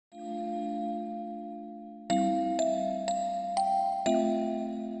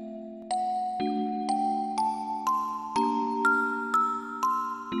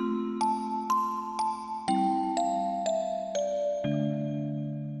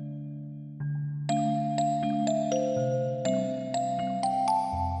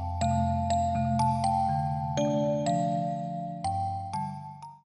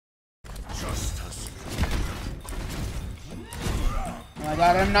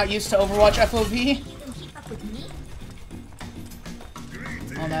god, I'm not used to Overwatch FOV.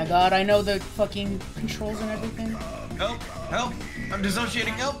 Oh my god, I know the fucking controls and everything. Help! Help! I'm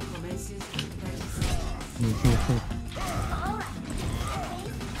dissociating, help!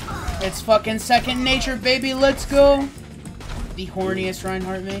 It's fucking second nature, baby, let's go! The horniest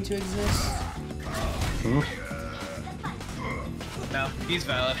Reinhardt main to exist. No, he's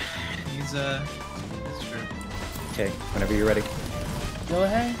valid. He's, it's true. Okay, whenever you're ready. Go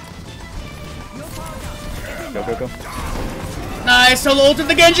ahead. Go, go, go. Nice, solo ult of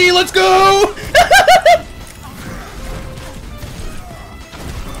the Genji, let's go!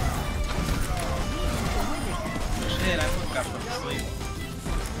 Shit, I got put to sleep.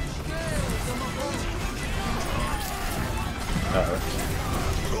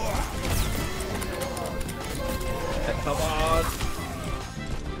 Come on.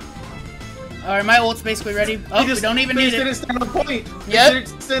 Alright, my ult's basically ready. Oh, we don't even need it. They just didn't stand on point. Yep. They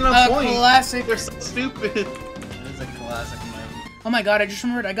didn't stand on point. Classic. They're so stupid. That is a classic move. Oh my god, I just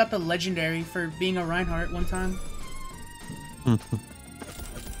remembered I got the legendary for being a Reinhardt one time.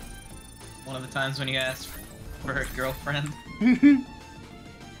 One of the times when you asked for a girlfriend.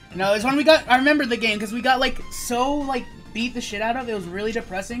 No, it's when we got. I remember the game because we got like so like beat the shit out of. It was really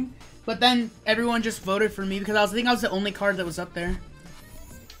depressing. But then everyone just voted for me because I think I was the only card that was up there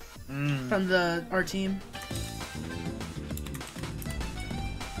from our team.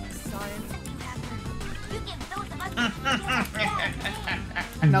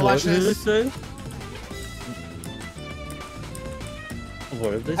 Now watch this.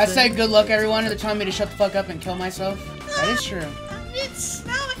 What did they I say? said good luck everyone, and they're telling me to shut the fuck up and kill myself. That is true. It's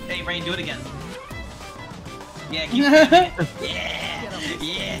snowing. Hey, Rain, do it again. Yeah, keep doing it. Yeah,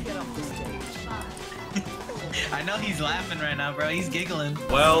 yeah. I know he's laughing right now, bro. He's giggling.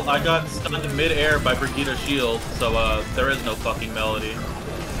 Well, I got stunned in mid-air by Brigitte's shield, so there is no fucking melody.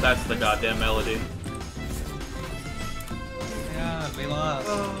 That's the goddamn melody. Yeah, we lost.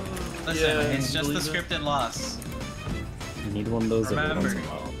 Listen, yeah, it's just the scripted loss. You need one of those every once in a Remember,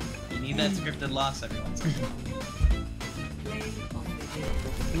 while. you need that scripted loss every once in a while.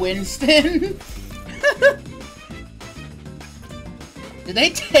 Winston. Did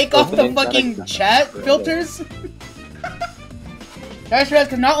they take off the fucking chat filters? That's right,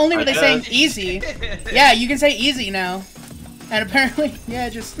 because not only were they saying easy, yeah, you can say easy now, and apparently, yeah,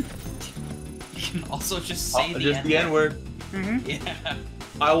 just. You can also just say Just the N-word. Yeah.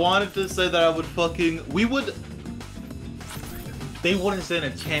 I wanted to say that I would fucking... They wouldn't stand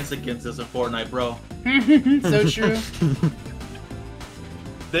a chance against us in Fortnite, bro. So true.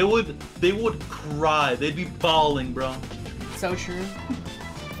 They would cry. They'd be bawling, bro. So true.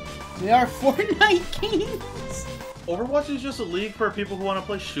 We are Fortnite kings. Overwatch is just a league for people who want to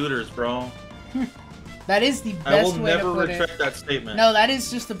play shooters, bro. That is the best I will way to never put retract it. that statement. No, that is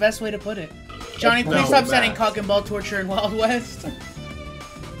just the best way to put it. Johnny, please stop sending cock and ball torture in Wild West.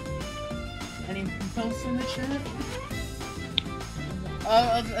 Any posts in the chat?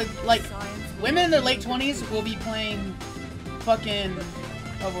 Like, women in their late 20s will be playing fucking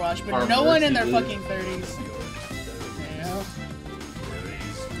Overwatch, but no one in their fucking 30s. Yeah.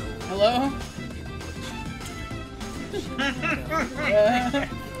 Hello?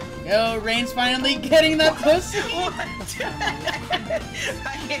 Yo, Rain's finally getting that pussy!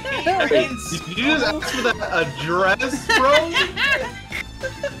 Did you just ask for that address, bro?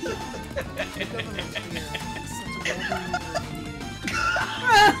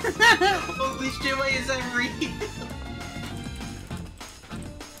 Holy shit, why is that read?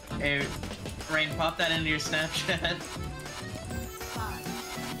 Hey, Rain, pop that into your Snapchat.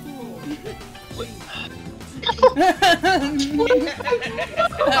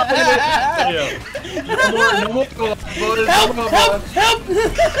 Help!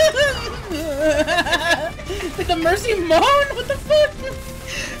 Did the Mercy moan? What the fuck?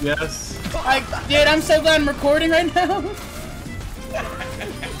 Yes. Dude, I'm so glad I'm recording right now.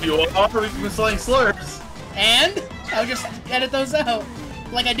 You are. We've been selling slurs. And I'll just edit those out,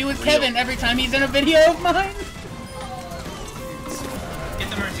 like I do with Kevin every time he's in a video of mine. Get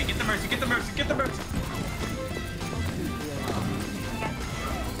the Mercy, get the Mercy, get the Mercy, get the Mercy.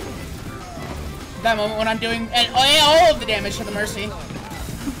 That moment when I'm doing all of the damage to the Mercy.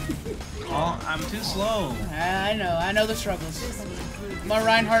 Oh, I'm too slow. I know the struggles. I'm a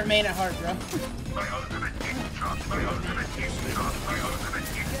Reinhardt main at heart, bro.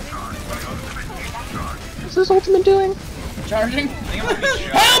 What's this ultimate doing? Charging. I think I'm gonna be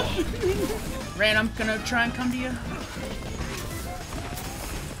Help! Ran, I'm gonna try and come to you.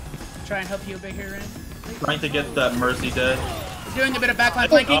 Try and help you a bit here, Ran. Trying to get that Mercy dead. Doing a bit of backline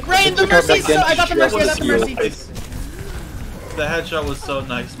flanking. Rain, the Mercy! So I got the Mercy, I got the Mercy. The headshot was so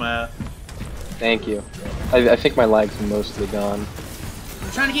nice, Matt. Thank you. I think my lag's mostly gone.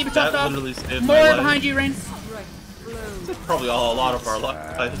 I'm trying to keep it That topped off. literally saved More my life. behind you, Rain. Probably a lot of our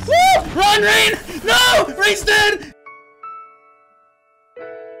lives. Woo! Run, Rain! No! Rain's dead!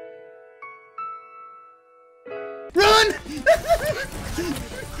 Run!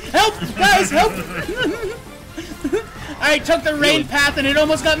 Help! Guys, help! I took the Rain path and it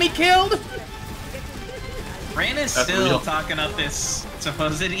almost got me killed! Rain is That's still real. talking up this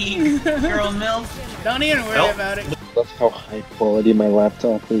supposed girl milk. Don't even worry Help. about it. I love how high quality my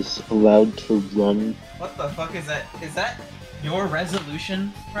laptop is allowed to run. What the fuck is that? Is that your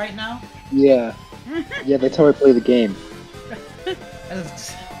resolution right now? Yeah. Yeah, that's how I play the game.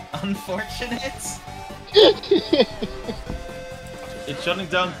 That's unfortunate. It's shutting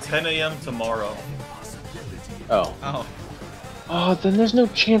down 10 a.m. tomorrow. Oh. Oh. Oh, then there's no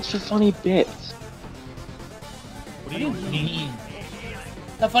chance for funny bits. What do you mean?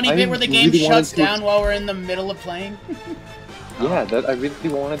 The funny I bit where the game really wanted shuts to- down while we're in the middle of playing. Yeah, that I really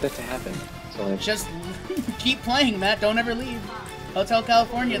wanted that to happen. So I Just keep playing, Matt. Don't ever leave. Hotel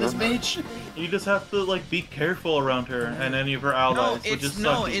California, this bitch. You just have to like be careful around her and any of her allies, which is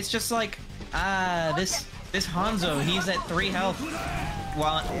sucky. It's just like this Hanzo, he's at 3 health.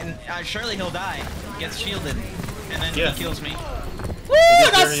 And surely he'll die. Gets shielded, and then Yeah. he kills me. Woo! I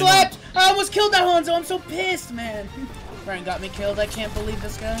got very slapped! I almost killed that Hanzo. I'm so pissed, man. Brian got me killed. I can't believe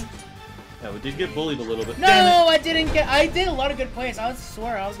this guy. Yeah, we did get bullied a little bit. No, Damn I didn't get. I did a lot of good plays. I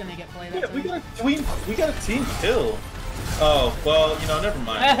swore I was gonna get played. it. That Yeah, we got a team kill. Oh well, you know, never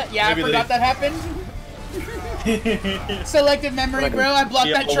mind. yeah, Maybe I forgot that happened. Selective memory, bro. I blocked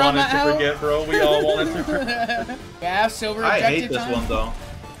we that all trauma wanted to out. forget, bro. We all wanted to forget. Yeah, silver I objective hate this time. one though.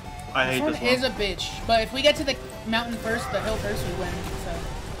 I hate This this one one. is a bitch, but if we get to the mountain first, the hill first, we win.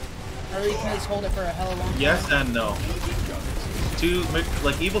 So, or we can at least hold it for a hella long time. Yes and no. Two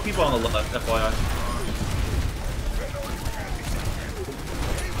like evil people on the left, FYI.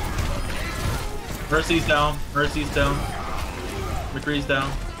 Mercy's down. Mercy's down. McCree's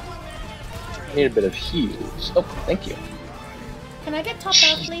down. I need a bit of heals. Oh, thank you. Can I get topped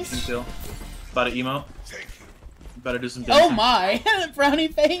out, please? Still. About to emote. About to do some Oh dancing. my!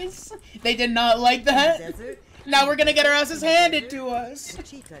 Frowny face! They did not like that. Now we're gonna get our asses handed to us.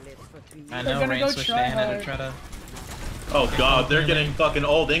 I They're know gonna Rain go switched to try Anna hard. to try to. Oh god, they're getting fucking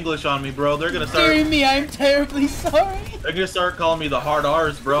old English on me, bro. They're gonna start. Dear me, I'm terribly sorry. They're gonna start calling me the hard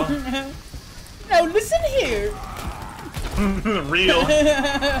R's, bro. Now listen here. Real.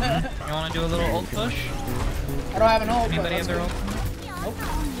 You want to do a little ult push? I don't have an ult. but Anybody have let's their go. ult? Nope.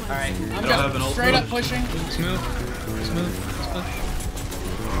 All right. I'm don't have an just ult straight up push. pushing. Smooth. Smooth. Let's push.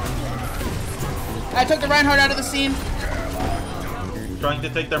 I took the Reinhardt out of the scene. Trying to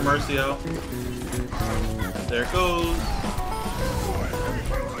take their Mercy out. There it goes.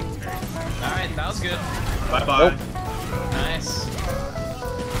 All right, that was good. Bye bye. Nice.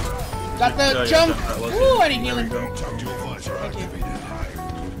 Got the Yeah, jump. that was Woo, it. I need There we healing. go. Thank you.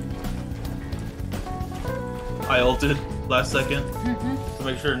 I ulted last second to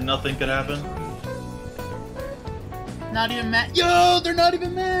make sure nothing could happen. Not even mad. Yo, they're not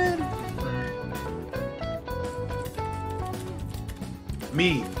even mad.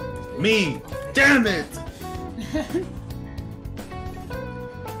 Me. Damn it!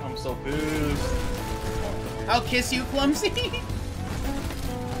 I'm so pissed. I'll kiss you, clumsy.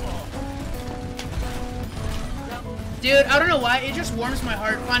 Dude, I don't know why, it just warms my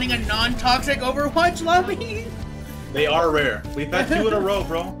heart finding a non-toxic Overwatch lobby. They are rare. We've had 2 in a row,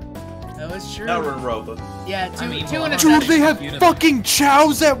 bro. That was true. Not in a row, but Yeah, two in a Dude, session. Dude, they have fucking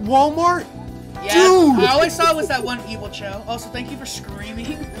chows at Walmart? Yeah, Dude! I always saw it was that one evil chow. Also, thank you for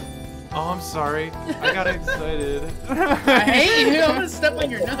screaming. Oh, I'm sorry. I got excited. I hate you. I'm gonna step on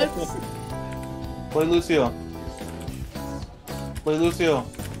your nuts. play Lucio. Play Lucio.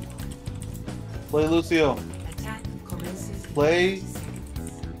 Play Lucio. Play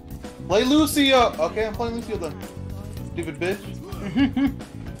Lucio. Okay, I'm playing Lucio then. Stupid bitch.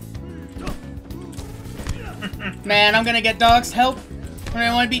 Man, I'm gonna get dogs. Help. When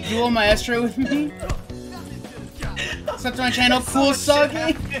I want to beat Duel Maestro with me. Sub to my channel, Cool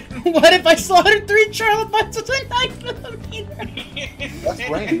Soggy. What if I slaughtered 3 trilobites with a 9mm? That's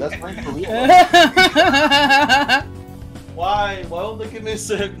rain. That's rain for real. Why? Why won't they give me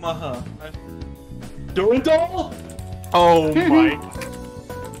Sigma? Durandal? Oh my.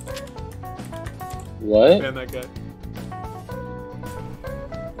 What? Man, that guy.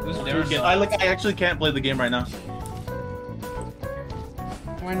 Who's I Durandal? actually can't play the game right now.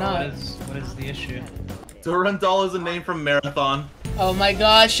 Why What not? is the issue? Durandal is a name from Marathon. Oh my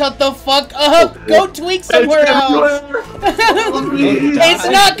god, shut the fuck up! Go tweak somewhere else! It's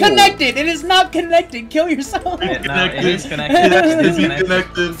not connected! It is not connected! Kill yourself! It is connected. It is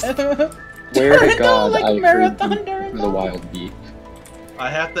connected. Where to Turn God like I marathon heard during the wild beat.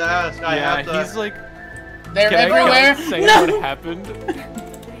 I have to ask. I Yeah, have to. he's like, They're can everywhere! I say No! what happened?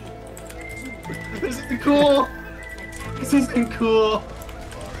 This isn't cool. This isn't cool.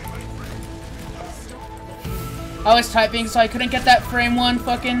 I was typing so I couldn't get that frame 1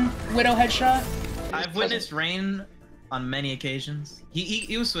 fucking Widow headshot. I've witnessed Rain on many occasions.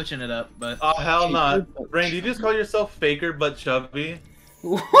 He was switching it up, but Oh hell not. Rain, you just call yourself faker but chubby?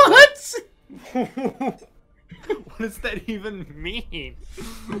 What? What does that even mean?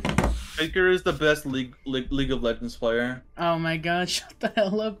 Faker is the best League of Legends player. Oh my god, shut the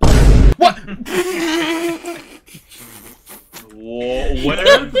hell up. What? Whoa, where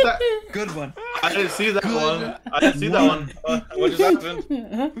did that? good one. I didn't see that one. I didn't see that one. What just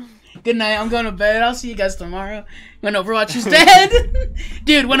happened? Good night, I'm going to bed. I'll see you guys tomorrow. When Overwatch is dead.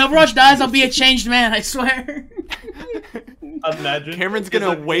 Dude, when Overwatch dies, I'll be a changed man, I swear. Imagine. Cameron's It's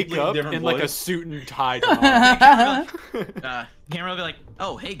gonna a wake completely up different in like a voice. suit and tie tomorrow. Cameron will be like,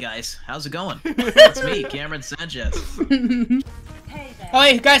 "Oh, hey guys, how's it going? It's me, Cameron Sanchez." Oh,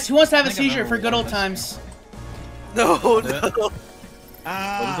 hey, guys, who wants to have a I think I've seizure for ever good worn old this. times? No, What no.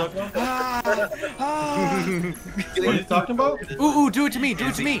 What are you talking about? Ooh, do it to me, do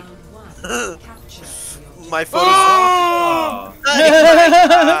it to me. My photos. Oh.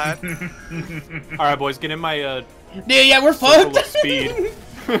 Alright, boys, get in my Dude, yeah, we're circle fucked. of speed.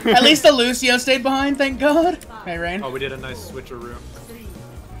 At least the Lucio stayed behind, thank god. Hey, Rain. Oh, we did a nice switcheroo.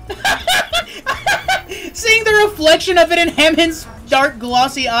 Seeing the reflection of it in Hammond's dark,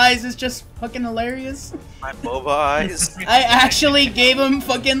 glossy eyes is just fucking hilarious. My MOBA eyes. I actually gave him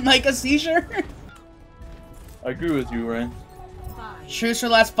fucking, like, a seizure. I agree with you, Rain. Truce for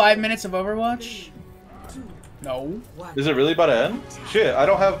the last 5 minutes of Overwatch? No. Is it really about to end? Shit, I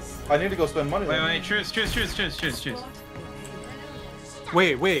don't have. I need to go spend money. Wait, truce.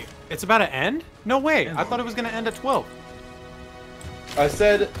 Wait, it's about to end? No way, I thought it was gonna end at 12. I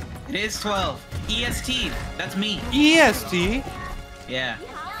said. It is 12. EST. That's me. EST? Yeah.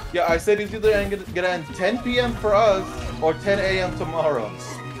 Yeah, I said it's either gonna end 10 p.m. for us or 10 a.m. tomorrow.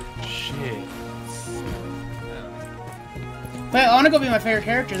 Shit. Wait, I wanna go be my favorite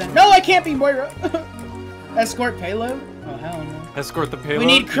character then. No, I can't be Moira! Escort payload? Oh, hell no. Escort the payload. We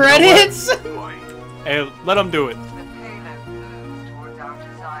need you know what? credits! Hey, let them do it.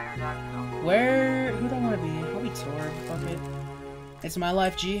 Where? Who do I wanna be? I'll be Tor. Fuck it. It's my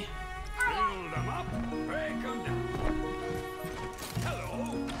life, G.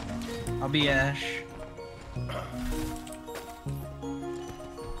 I'll be Ash.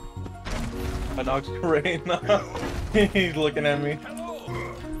 I knocked Rain. He's looking at me.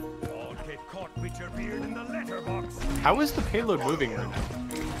 How is the payload moving right now?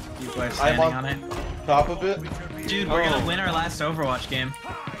 You guys standing I'm on it. Top of it. Dude, we're gonna win our last Overwatch game.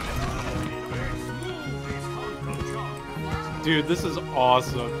 Dude, this is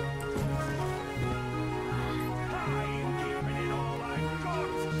awesome.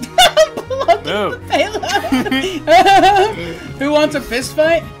 No. Payload! Who wants a fist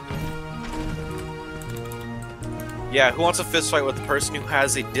fight? Yeah, who wants a fist fight with the person who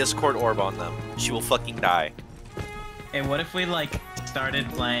has a Discord orb on them? She will fucking die. Hey, what if we like started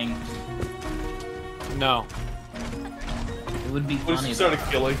playing? No. It would be What if funny. you started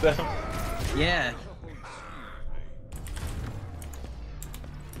killing them? Yeah.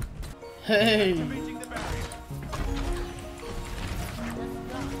 Hey.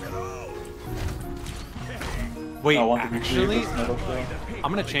 Wait, I want to be actually, metal show.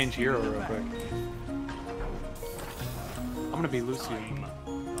 I'm gonna change hero real quick. I'm gonna be Lucio.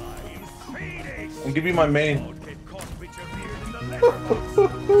 And give you my main.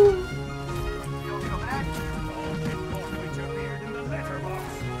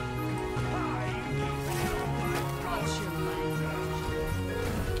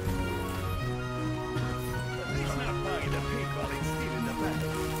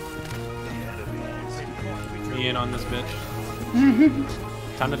 Me in on this bitch.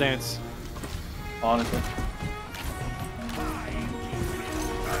 Time to dance. Honestly.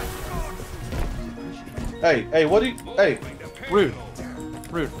 Hey, what do you? Hey, Rude.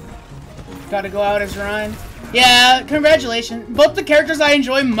 Rude. Gotta go out as Ryan. Yeah, congratulations. Both the characters I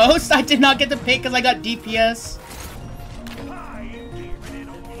enjoy most, I did not get to pick because I got DPS.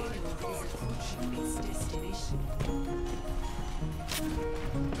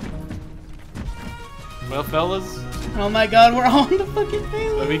 Well, fellas, Oh my god, we're on the fucking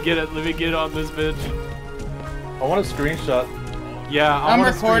payload. let me get it on this bitch. I want a screenshot. Yeah, I I'm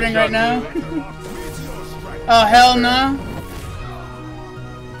wanna recording right now. screenshot Oh, hell no.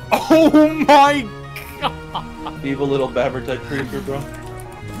 Oh my Evil little Babber type creature, bro.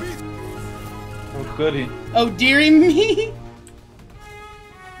 Oh, goody. Oh, dearie me.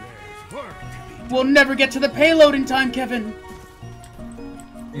 We'll never get to the payload in time, Kevin.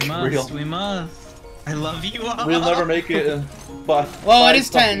 We must. We must. I love you all. We'll never make it in Well, five it is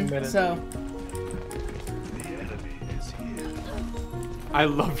fucking 10, minutes. so. I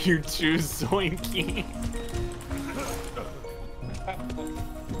love you too, Zoinky.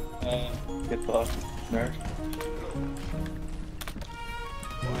 Get fucked, nerd.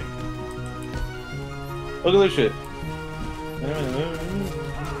 Look at this shit.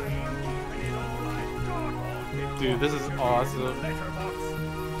 Dude, this is awesome.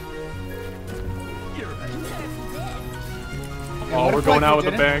 Oh, we're going out with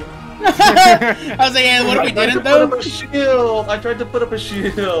a bang. I was like, yeah, what if we didn't, though? Put up a shield. I tried to put up a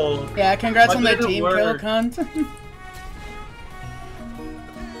shield. Yeah, congrats Why on that didn't it team kill, work? cunt.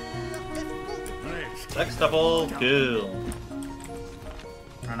 Next double kill.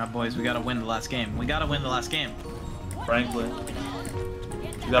 Run up, boys. We gotta win the last game. We gotta win the last game. Frankly.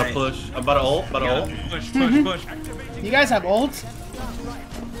 You gotta push. I'm about to ult. About to ult. Push, push, push. You guys have ults?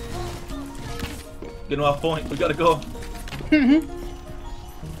 Get him off point. We gotta go.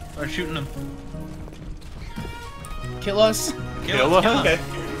 Or shooting them. Kill us. Kill them. Kill Okay.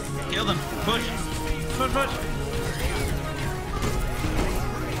 them. Kill them. Push. Push, push.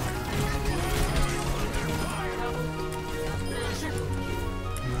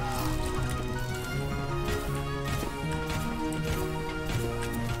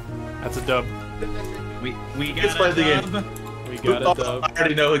 That's a dub. We Let's got play a the game. dub. We got a I dub.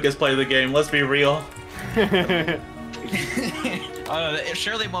 already know who gets play the game. Let's be real. It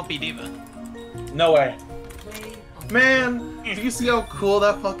surely won't be Diva. No way. Man, do you see how cool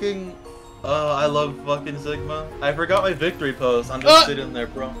that fucking... I love fucking Sigma. I forgot my victory pose. I'm just sitting there,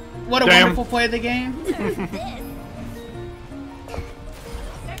 bro. What a Damn. wonderful play of the game.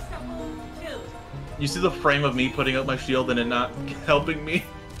 You see the frame of me putting up my shield and it not helping me?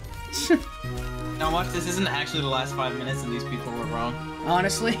 Now watch, this isn't actually the last 5 minutes and these people were wrong.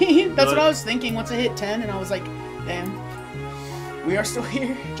 Honestly, that's what I was thinking once I hit 10, and I was like, damn, we are still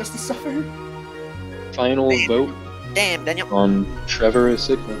here just to suffer. Final vote Damn, Daniel. on Trevor as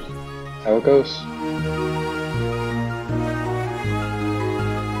Sigma. How it goes.